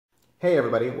Hey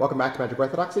everybody, welcome back to Magic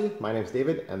Orthodoxy. My name is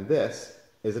David, and this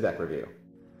is a deck review.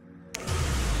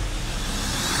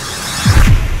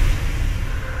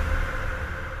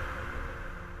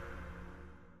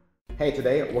 Hey,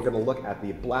 today we're going to look at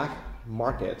the black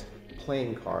market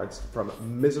playing cards from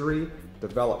Misery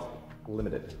Development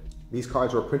Ltd. These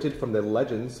cards were printed from the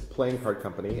Legends playing card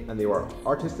company, and they were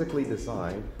artistically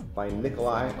designed by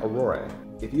Nikolai Aurore.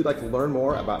 If you'd like to learn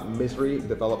more about Misery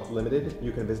Development Ltd,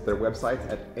 you can visit their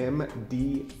website at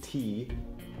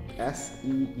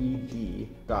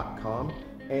DEVELOPMENT.com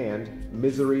and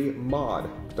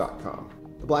miserymod.com.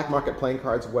 The Black Market Playing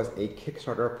Cards was a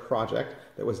Kickstarter project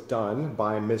that was done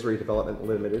by Misery Development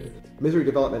Ltd. Misery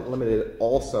Development Ltd.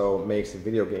 also makes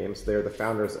video games. They're the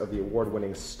founders of the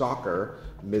award-winning S.T.A.L.K.E.R,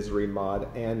 Misery Mod,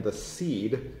 and the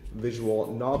Seed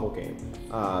visual novel game.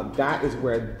 That is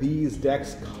where these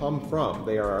decks come from.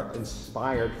 They are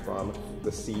inspired from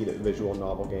the Seed visual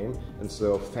novel game, and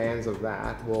so fans of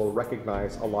that will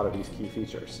recognize a lot of these key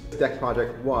features. This deck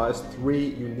project was 3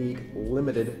 unique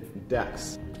limited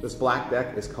decks. This black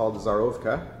deck is called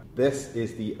Zarovka, this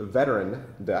is the Veteran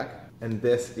deck, and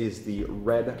this is the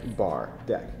Red Bar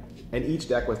deck. And each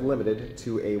deck was limited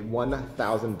to a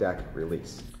 1,000 deck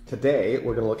release. Today,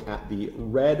 we're going to look at the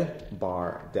Red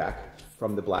Bar deck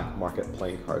from the Black Market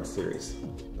Playing Cards series.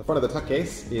 The front of the tuck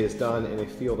case is done in a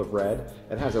field of red.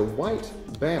 It has a white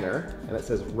banner, and it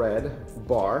says Red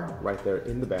Bar right there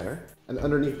in the banner. And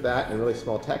underneath that, in really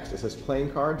small text, it says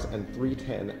Playing Cards and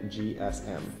 310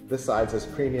 GSM. This side says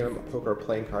Premium Poker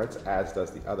Playing Cards, as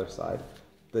does the other side.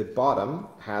 The bottom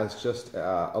has just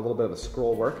a little bit of a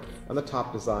scroll work, and the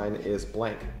top design is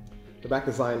blank. The back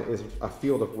design is a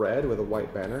field of red with a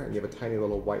white banner, and you have a tiny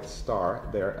little white star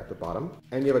there at the bottom.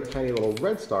 And you have a tiny little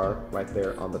red star right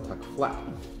there on the tuck flap.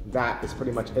 That is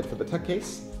pretty much it for the tuck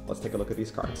case. Let's take a look at these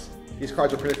cards. These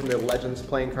cards are printed from the Legends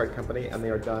Playing Card Company, and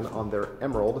they are done on their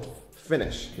emerald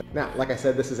finish. Now, like I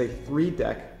said, this is a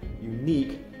 3-deck,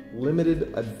 unique,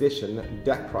 limited edition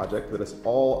deck project that is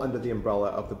all under the umbrella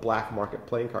of the Black Market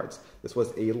Playing Cards. This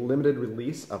was a limited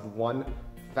release of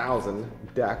 1,000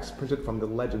 decks printed from the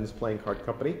Legends Playing Card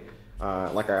Company.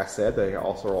 Like I said, they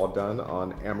also are all done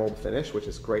on emerald finish, which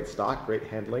is great stock, great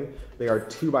handling. They are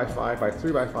 2x5 by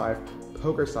 3x5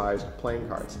 poker-sized playing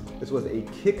cards. This was a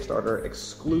Kickstarter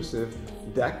exclusive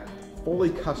deck,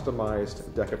 fully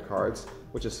customized deck of cards,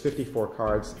 which is 54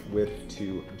 cards with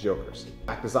 2 jokers.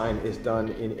 Back design is done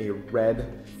in a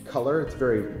red color. It's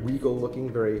very regal looking,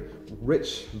 very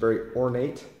rich, very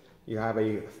ornate. You have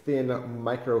a thin,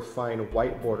 micro-fine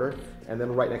white border, and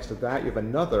then right next to that you have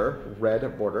another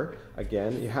red border.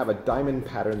 Again, you have a diamond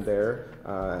pattern there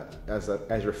as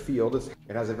your field.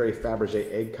 It has a very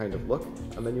Fabergé egg kind of look,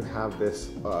 and then you have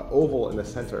this oval in the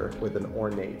center with an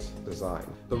ornate design.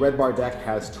 The Red Bar deck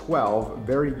has 12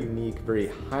 very unique,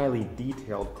 very highly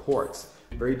detailed courts.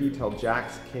 Very detailed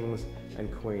jacks, kings,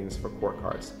 and queens for court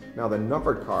cards. Now the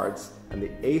numbered cards and the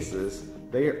aces,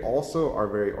 they also are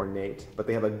very ornate, but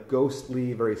they have a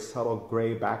ghostly, very subtle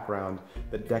gray background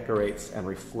that decorates and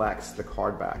reflects the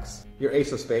card backs. Your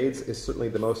Ace of Spades is certainly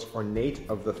the most ornate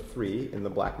of the 3 in the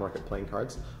Black Market Playing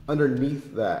Cards.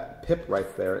 Underneath that pip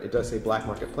right there, it does say Black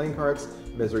Market Playing Cards,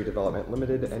 Misery Development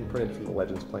Ltd, and printed from the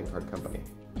Legends Playing Card Company.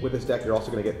 With this deck, you're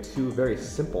also going to get 2 very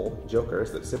simple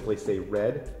jokers that simply say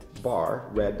Red Bar,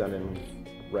 red done in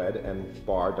red and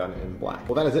bar done in black.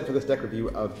 Well, that is it for this deck review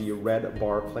of the Red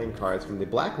Bar playing cards from the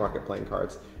Black Market Playing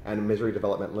Cards and Misery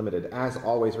Development Ltd. As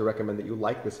always, we recommend that you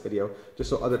like this video just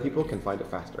so other people can find it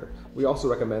faster. We also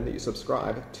recommend that you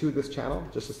subscribe to this channel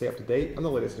just to stay up to date on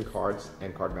the latest in cards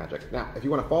and card magic. Now, if you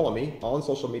want to follow me on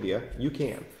social media, you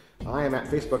can. I am at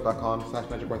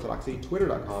facebook.com/magicorthodoxy,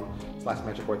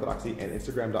 twitter.com/magicorthodoxy, and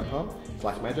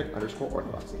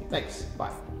instagram.com/magic_orthodoxy. Thanks.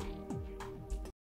 Bye.